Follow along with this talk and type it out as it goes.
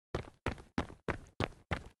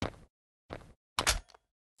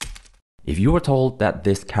If you were told that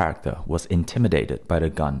this character was intimidated by the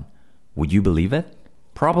gun, would you believe it?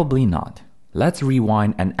 Probably not. Let's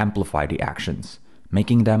rewind and amplify the actions,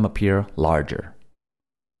 making them appear larger.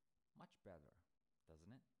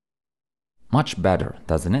 Much better,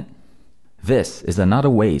 doesn't it? This is another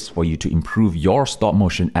ways for you to improve your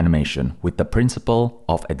stop-motion animation with the principle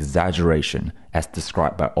of exaggeration as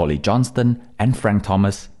described by Ollie Johnston and Frank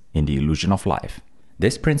Thomas in The Illusion of Life.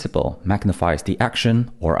 This principle magnifies the action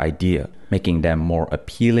or idea, making them more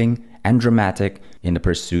appealing and dramatic in the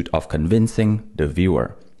pursuit of convincing the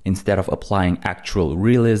viewer, instead of applying actual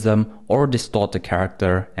realism or distort the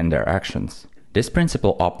character and their actions. This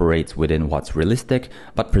principle operates within what's realistic,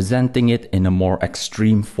 but presenting it in a more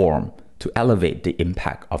extreme form to elevate the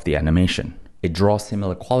impact of the animation. It draws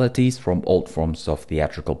similar qualities from old forms of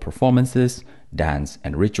theatrical performances, dance,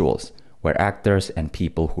 and rituals, where actors and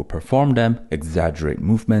people who perform them exaggerate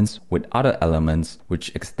movements with other elements,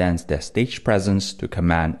 which extends their stage presence to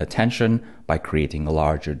command attention by creating a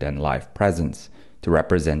larger-than-life presence, to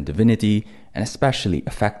represent divinity, and especially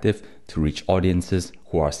effective to reach audiences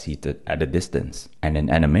who are seated at a distance. And in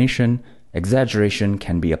animation, exaggeration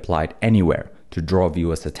can be applied anywhere to draw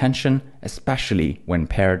viewers' attention, especially when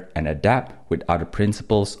paired and adapt with other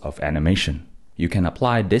principles of animation. You can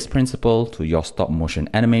apply this principle to your stop-motion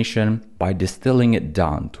animation by distilling it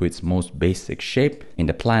down to its most basic shape in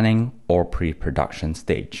the planning or pre-production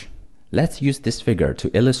stage. Let's use this figure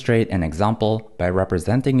to illustrate an example by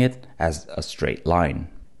representing it as a straight line.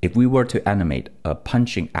 If we were to animate a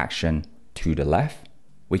punching action to the left,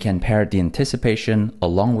 we can pair the anticipation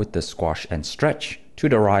along with the squash and stretch to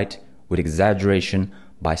the right with exaggeration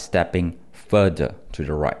by stepping further to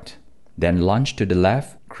the right. Then lunge to the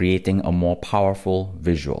left, creating a more powerful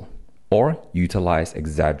visual. Or utilize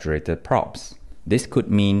exaggerated props. This could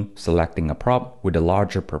mean selecting a prop with a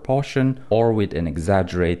larger proportion or with an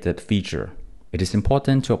exaggerated feature. It is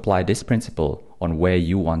important to apply this principle on where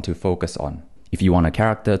you want to focus on. If you want a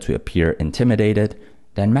character to appear intimidated,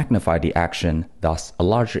 then magnify the action, thus a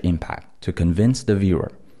larger impact to convince the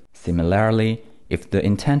viewer. Similarly, if the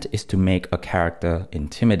intent is to make a character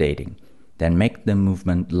intimidating, then make the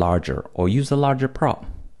movement larger or use a larger prop.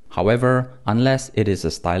 However, unless it is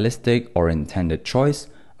a stylistic or intended choice,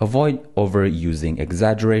 avoid overusing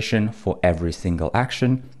exaggeration for every single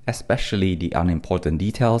action, especially the unimportant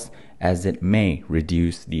details, as it may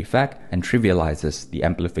reduce the effect and trivializes the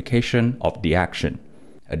amplification of the action.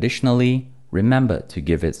 Additionally, remember to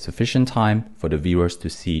give it sufficient time for the viewers to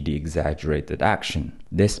see the exaggerated action.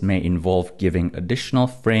 This may involve giving additional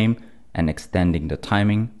frame and extending the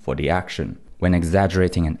timing for the action. When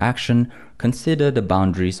exaggerating an action, consider the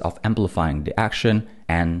boundaries of amplifying the action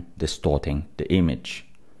and distorting the image.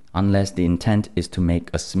 Unless the intent is to make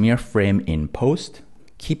a smear frame in post,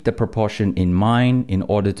 keep the proportion in mind in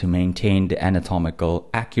order to maintain the anatomical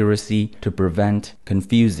accuracy to prevent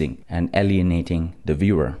confusing and alienating the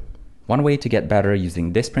viewer. One way to get better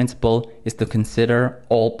using this principle is to consider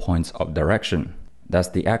all points of direction.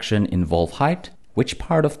 Does the action involve height? Which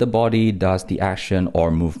part of the body does the action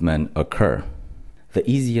or movement occur? The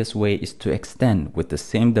easiest way is to extend with the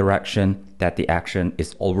same direction that the action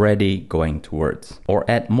is already going towards, or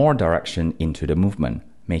add more direction into the movement,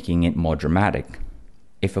 making it more dramatic.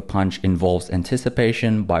 If a punch involves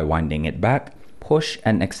anticipation by winding it back, push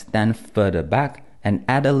and extend further back and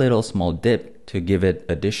add a little small dip to give it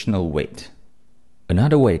additional weight.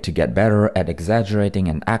 Another way to get better at exaggerating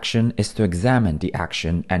an action is to examine the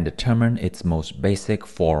action and determine its most basic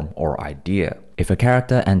form or idea. If a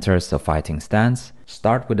character enters a fighting stance,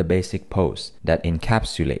 start with a basic pose that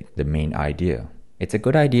encapsulates the main idea. It's a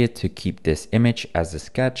good idea to keep this image as a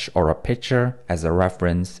sketch or a picture as a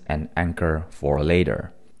reference and anchor for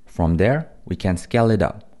later. From there, we can scale it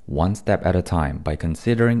up one step at a time by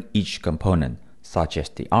considering each component, such as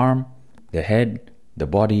the arm, the head, the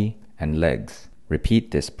body, and legs.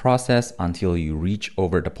 Repeat this process until you reach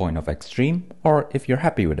over the point of extreme, or if you're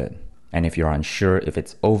happy with it. And if you're unsure if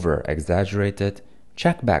it's over-exaggerated,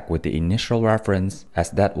 check back with the initial reference,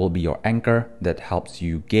 as that will be your anchor that helps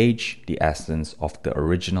you gauge the essence of the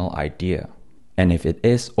original idea. And if it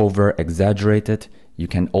is over-exaggerated, you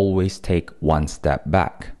can always take one step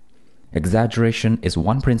back. Exaggeration is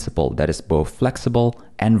one principle that is both flexible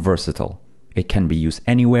and versatile. It can be used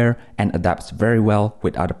anywhere and adapts very well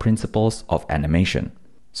with other principles of animation.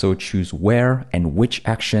 So choose where and which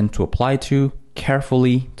action to apply to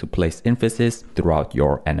carefully to place emphasis throughout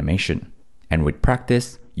your animation. And with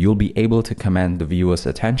practice, you'll be able to command the viewer's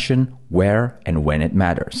attention where and when it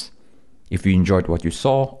matters. If you enjoyed what you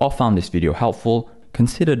saw or found this video helpful,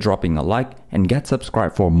 consider dropping a like and get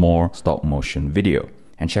subscribed for more stop motion video.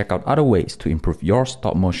 and check out other ways to improve your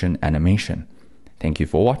stop motion animation. Thank you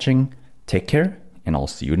for watching, take care, and I'll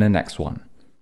see you in the next one.